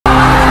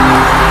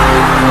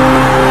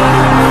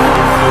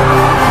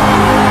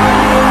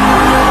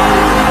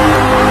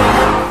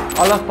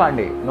Alok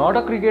Pandey, not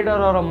a cricketer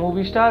or a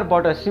movie star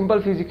but a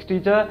simple physics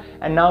teacher,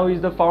 and now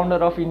is the founder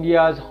of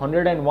India's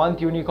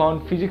 101th unicorn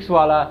Physics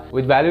Wallah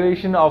with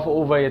valuation of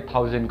over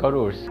 1,000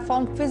 crores.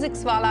 Formed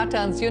Physics Wallah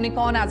turns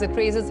unicorn as it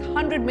raises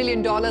 $100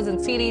 million in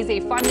Series A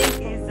funding.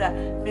 Is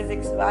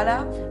Physics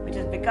Wallah, which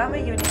has become a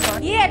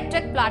unicorn. ये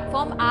Edtech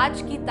platform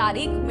आज की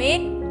तारीख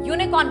में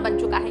unicorn बन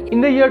चुका है.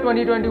 In the year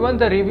 2021,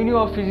 the revenue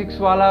of Physics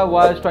Wallah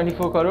was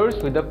 24 crores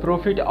with a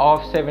profit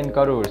of 7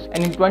 crores.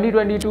 And in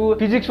 2022,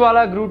 Physics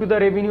Wallah grew to the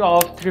revenue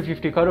of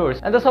 350 crores.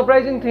 And the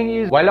surprising thing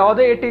is, while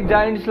other Edtech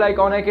giants like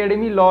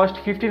unacademy lost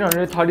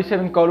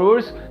 1,537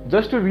 crores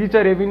just to reach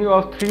a revenue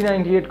of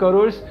 398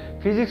 crores,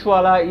 Physics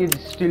Wallah is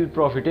still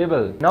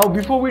profitable. Now,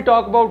 before we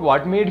talk about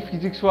what made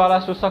Physics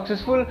Wallah so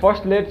successful,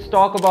 first let's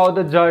talk about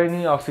the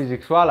journey of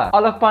Physics Wallah.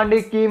 Alok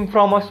Pandey came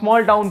from a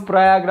small town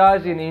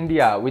Prayagraj in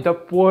India with a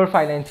poor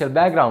financial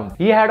background.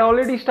 He had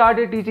already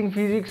started teaching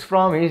physics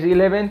from his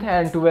 11th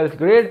and 12th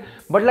grade,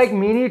 but like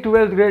many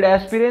 12th grade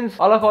aspirants,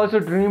 Alok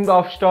also dreamed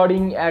of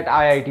studying at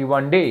IIT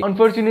one day.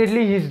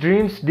 Unfortunately, his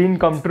dreams didn't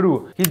come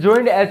true. He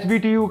joined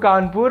HBTU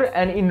Kanpur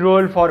and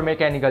enrolled for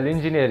mechanical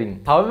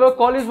engineering. However,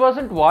 college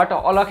wasn't what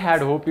Alok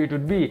had hoped it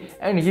would be,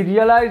 and he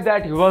realized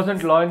that he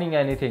wasn't learning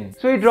anything.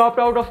 So he dropped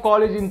out of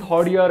college in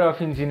third year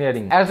of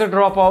engineering. As a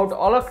dropout,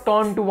 Alok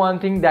turned to one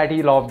thing that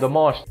he loved the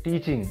most: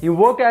 teaching. He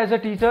worked as a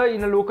teacher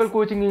in a local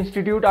coaching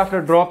institute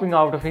after dropping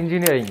out of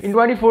engineering. In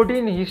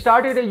 2014, he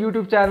started a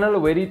YouTube channel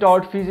where he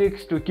taught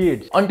physics to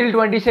kids. Until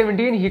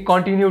 2017, he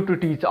continued to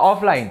teach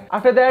offline.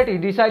 After that, he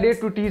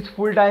decided to teach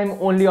full-time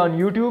only on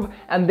YouTube,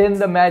 and then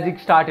the magic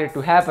started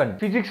to happen.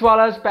 Physics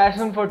Wallah's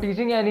passion for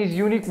teaching and his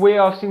unique way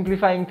of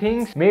simplifying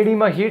things made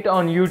him a hit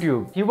on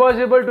YouTube. He was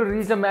able to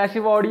reach a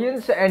massive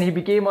audience and he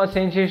became a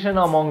sensation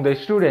among the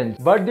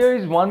students. But there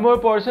is one more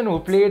person who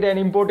played an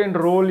important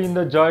role in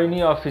the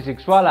journey of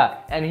Physics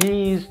Wallah, and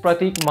he is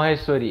Pratik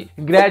Maheshwari.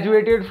 He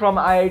graduated from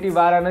IIT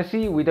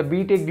Varanasi with a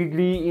BTech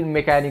degree in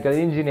mechanical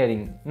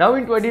engineering. Now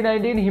in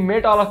 2019, he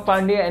met Alok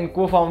Pandey and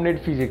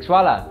co-founded Physics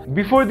Wallah.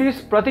 Before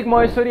this, Pratik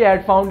Maheshwari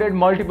had founded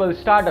multiple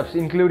startups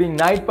including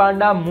Night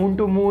Panda, Moon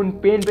to Moon,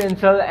 Pen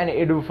Pencil and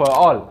Edu for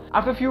All.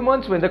 After a few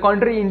months, when the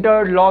country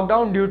entered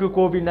lockdown due to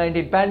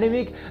COVID-19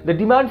 pandemic, the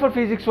demand for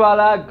Physics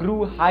Wallah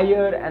grew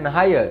higher and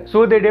higher.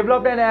 So they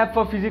developed an app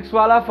for Physics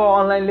Wallah for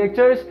online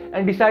lectures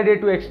and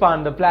decided to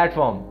expand the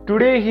platform.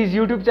 Today, his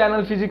YouTube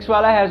channel Physics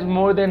Wallah has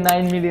more than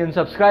 9 million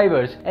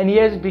subscribers and he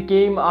has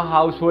become a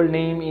household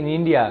name in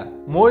India.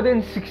 More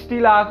than 60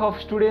 lakh of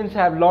students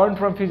have learned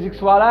from Physics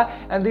Wallah,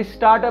 and this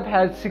startup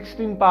has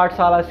 16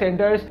 Pathshala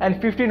centers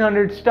and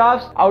 1500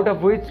 staffs, out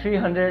of which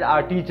 300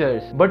 are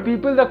teachers. But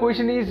people, the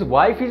question is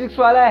why Physics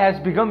Wallah has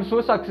become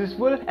so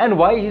successful and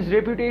why his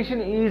reputation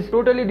is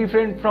totally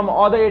different from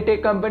other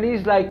Edtech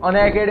companies like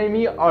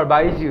unacademy or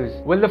Byju's.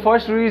 Well, the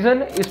first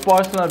reason is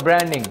personal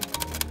branding.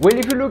 Well,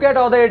 if you look at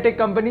other Edtech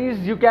companies,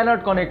 you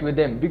cannot connect with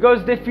them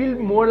because they feel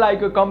more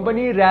like a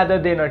company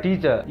rather than a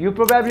teacher. You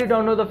probably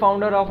don't know the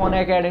founder of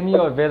unacademy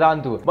or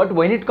Vedantu, but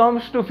when it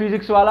comes to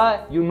Physics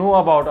Wallah, you know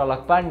about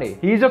Alok Pandey.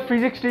 He is a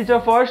physics teacher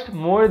first,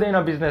 more than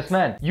a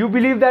businessman. You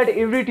believe that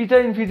every teacher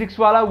in Physics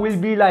Wallah will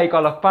be like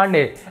Alok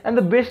Pandey, and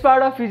the best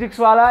part of Physics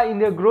Wallah in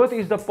their growth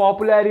is the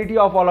popularity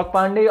of Alok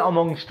Pandey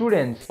among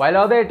students. While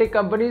other Edtech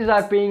companies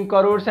are paying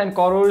crores and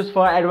crores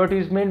for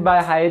advertisement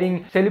by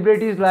hiring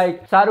celebrities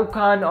like Shahrukh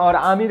Khan or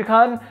Amir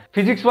Khan,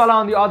 Physics Wallah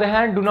on the other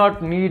hand do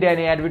not need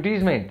any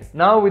advertisement.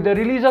 Now with the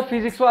release of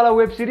Physics Wallah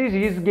web series,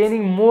 he is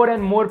gaining more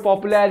and more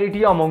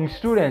popularity among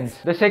students.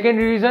 The second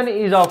reason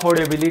is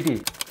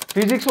affordability.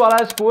 Physics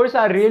Wallah's courses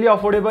are really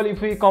affordable if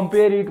we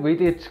compare it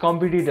with its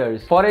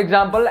competitors. For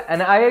example,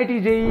 an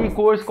IIT JEE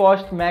course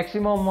costs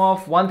maximum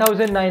of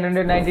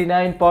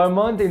 1,999 per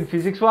month in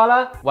Physics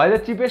Wallah, while the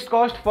cheapest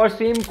cost for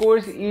same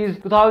course is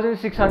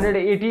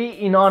 2,680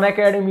 in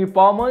unacademy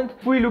per month.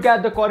 If we look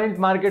at the current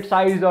market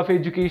size of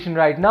education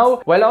right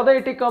now, while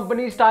other Edtech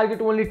companies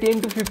target only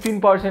 10 to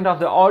 15% of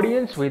the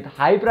audience with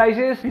high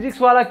prices, Physics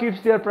Wallah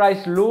keeps their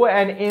price low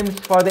and aims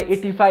for the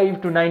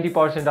 85 to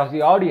 90% of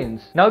the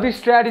audience. Now this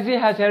strategy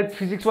has helped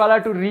Physics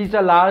Wallah to reach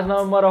a large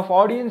number of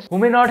audience who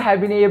may not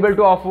have been able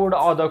to afford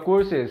other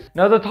courses.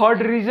 Now the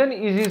third reason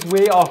is his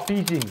way of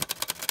teaching.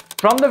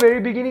 From the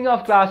very beginning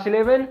of class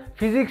 11,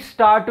 physics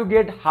start to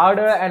get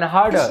harder and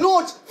harder.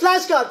 Notes,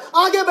 flashcard,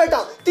 आगे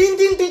बेटा,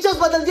 तीन teachers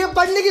बदल दिए,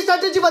 पढ़ने की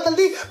strategy बदल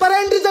दी, पर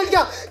end result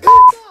क्या?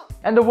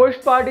 And the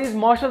worst part is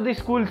most of the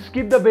schools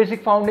skip the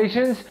basic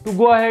foundations to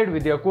go ahead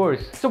with their course.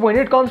 So when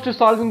it comes to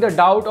solving the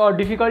doubt or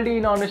difficulty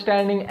in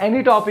understanding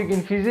any topic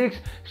in physics,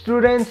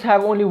 students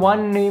have only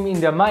one name in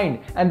their mind,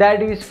 and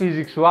that is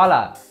Physics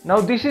Wallah.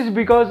 Now this is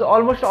because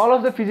almost all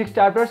of the physics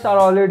chapters are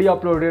already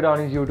uploaded on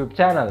his YouTube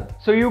channel.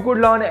 So you could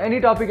learn any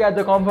topic at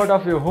the comfort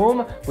of your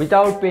home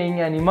without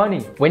paying any money.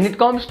 When it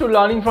comes to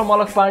learning from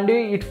Alok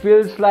Pandey, it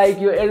feels like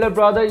your elder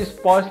brother is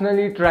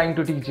personally trying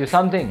to teach you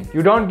something.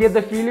 You don't get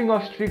the feeling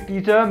of strict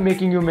teacher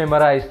making you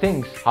memorize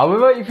things.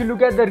 However, if you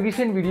look at the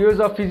recent videos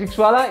of Physics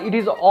Wallah, it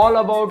is all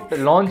about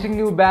launching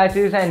new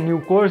batches and new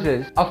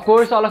courses. Of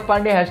course, Alok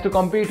Pandey has to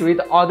compete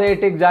with other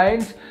Edtech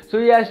giants, so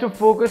he has to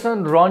focus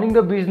on running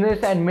the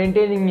business and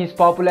maintaining his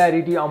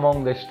popularity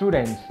among the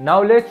students.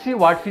 Now let's see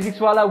what Physics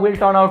Wallah will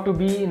turn out to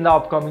be in the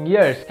upcoming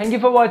years. Thank you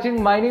for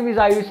watching. My name is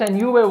Ayush and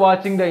you were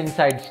watching the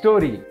Inside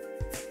Story.